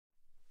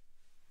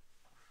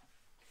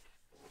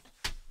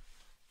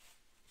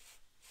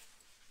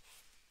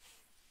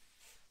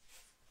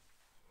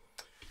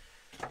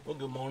Well,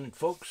 good morning,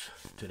 folks.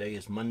 Today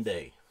is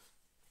Monday,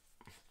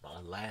 my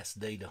last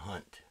day to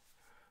hunt.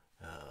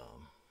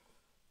 I'm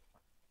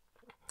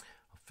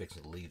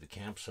fixing to leave the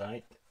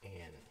campsite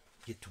and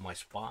get to my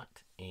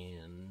spot,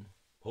 and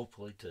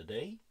hopefully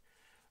today,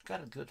 I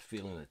got a good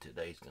feeling that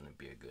today's going to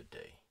be a good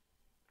day.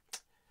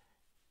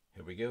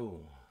 Here we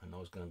go. I know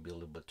it's going to be a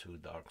little bit too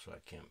dark, so I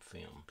can't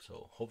film.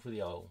 So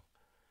hopefully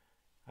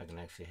I can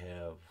actually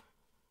have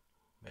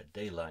at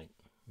daylight.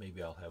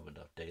 Maybe I'll have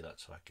enough daylight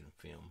so I can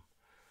film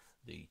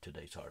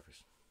today's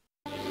harvest.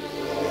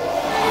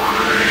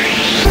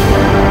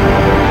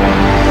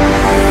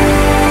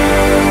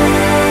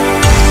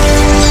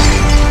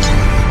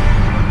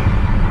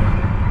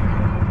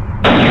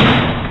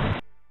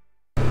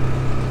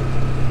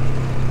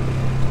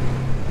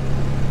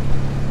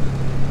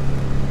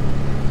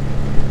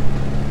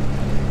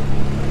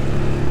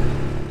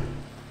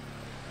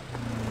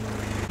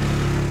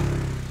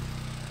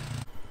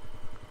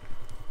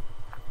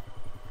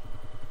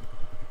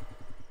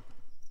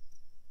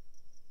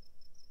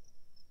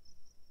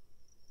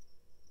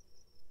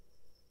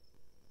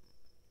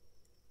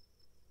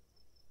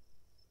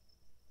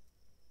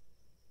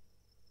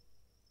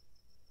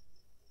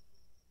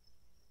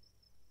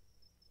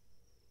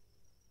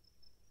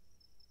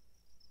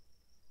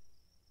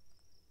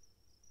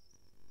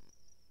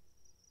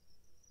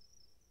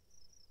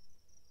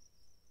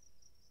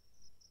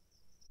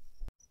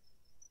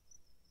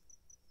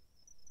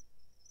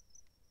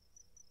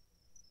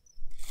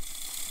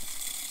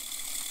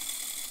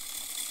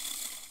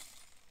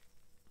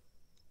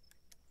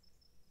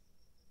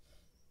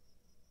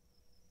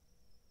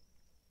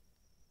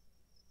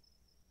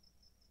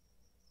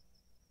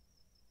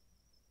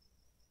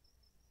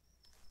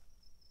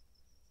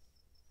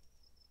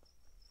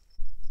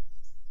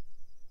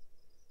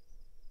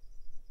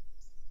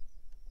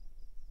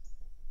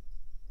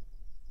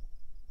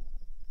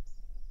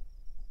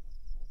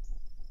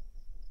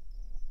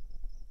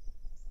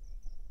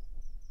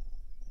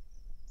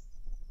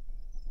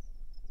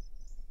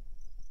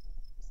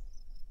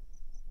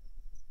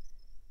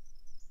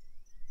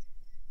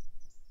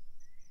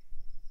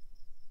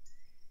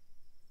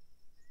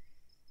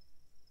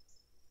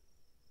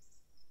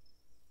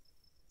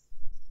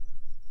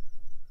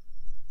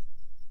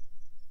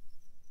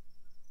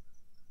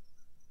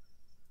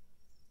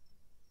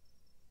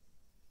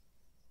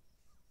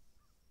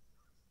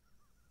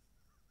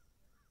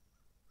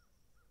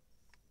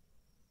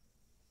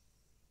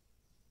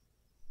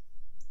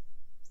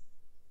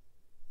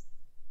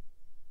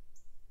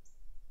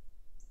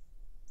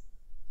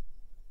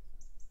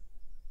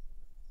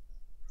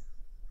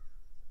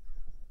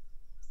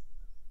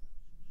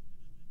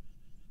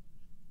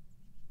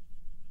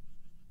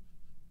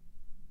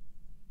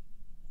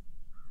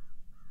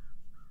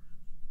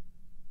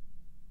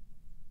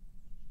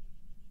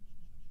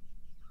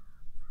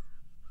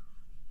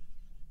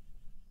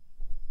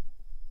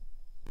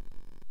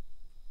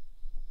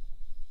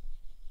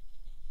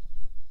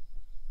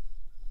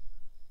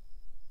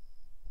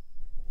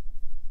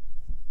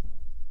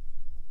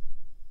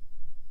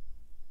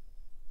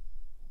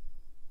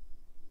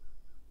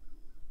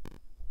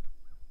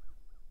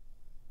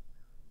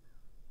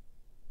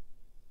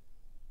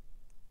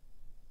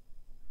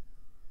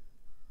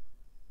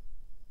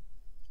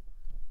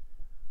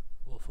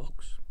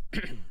 Folks,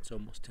 it's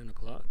almost 10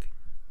 o'clock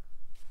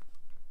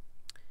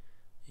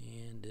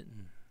and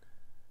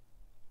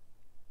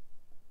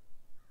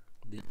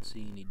didn't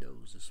see any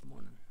does this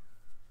morning.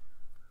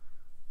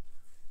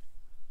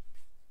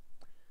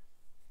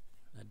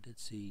 I did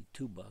see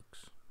 2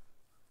 bucks.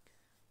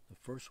 The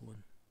first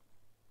one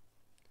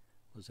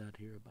was out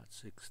here about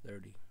 6:30,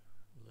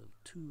 a little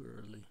too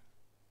early.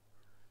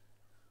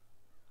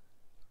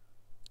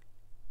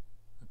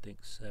 I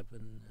think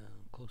 7,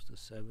 close to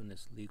 7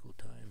 is legal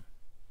time.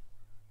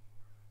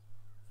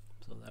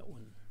 So that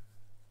one,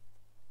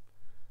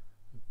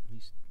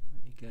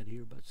 he got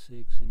here about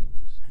 6 and he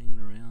was hanging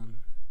around,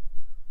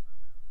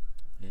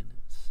 and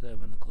at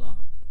 7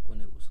 o'clock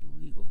when it was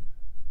legal,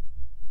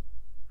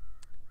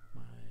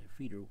 my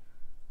feeder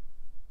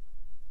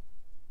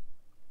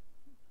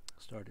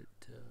started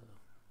to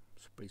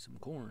spray some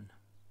corn.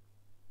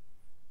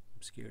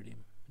 Scared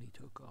him and he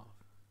took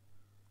off.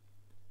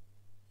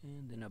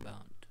 And then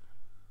about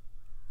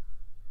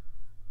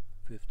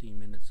 15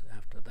 minutes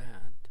after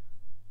that,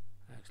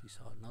 I actually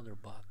saw another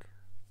buck,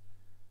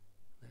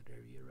 that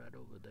area right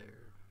over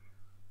there.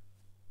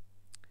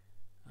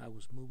 I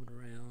was moving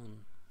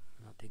around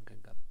and I think I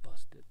got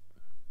busted.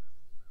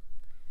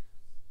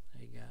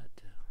 They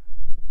got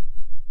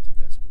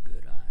some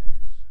good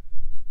eyes.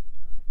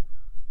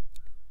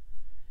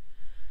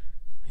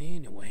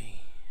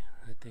 Anyway,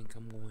 I think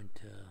I'm going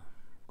to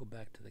go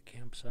back to the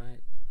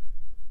campsite,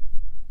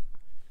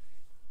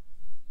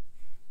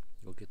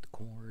 go get the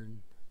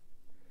corn,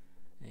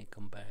 and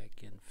come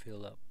back and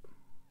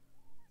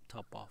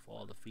top off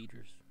all the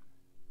feeders,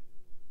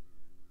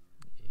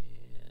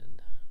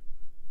 and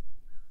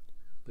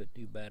put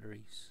new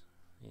batteries,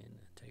 and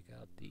take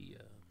out the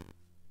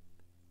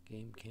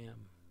game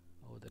cam,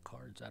 or the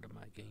cards out of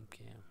my game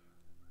cam.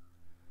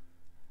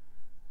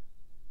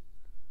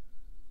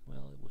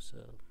 Well, it was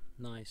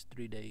a nice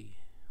 3-day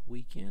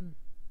weekend.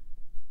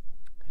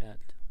 Had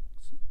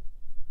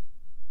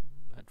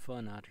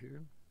fun out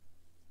here.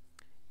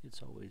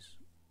 It's always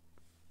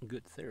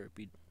good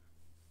therapy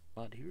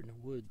out here in the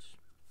woods.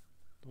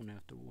 Don't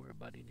have to worry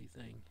about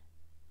anything.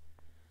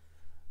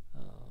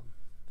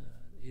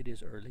 It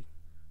is early,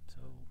 so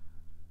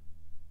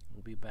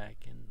we'll be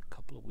back in a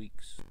couple of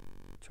weeks.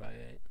 Try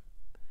it,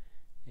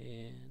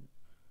 and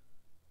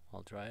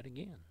I'll try it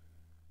again.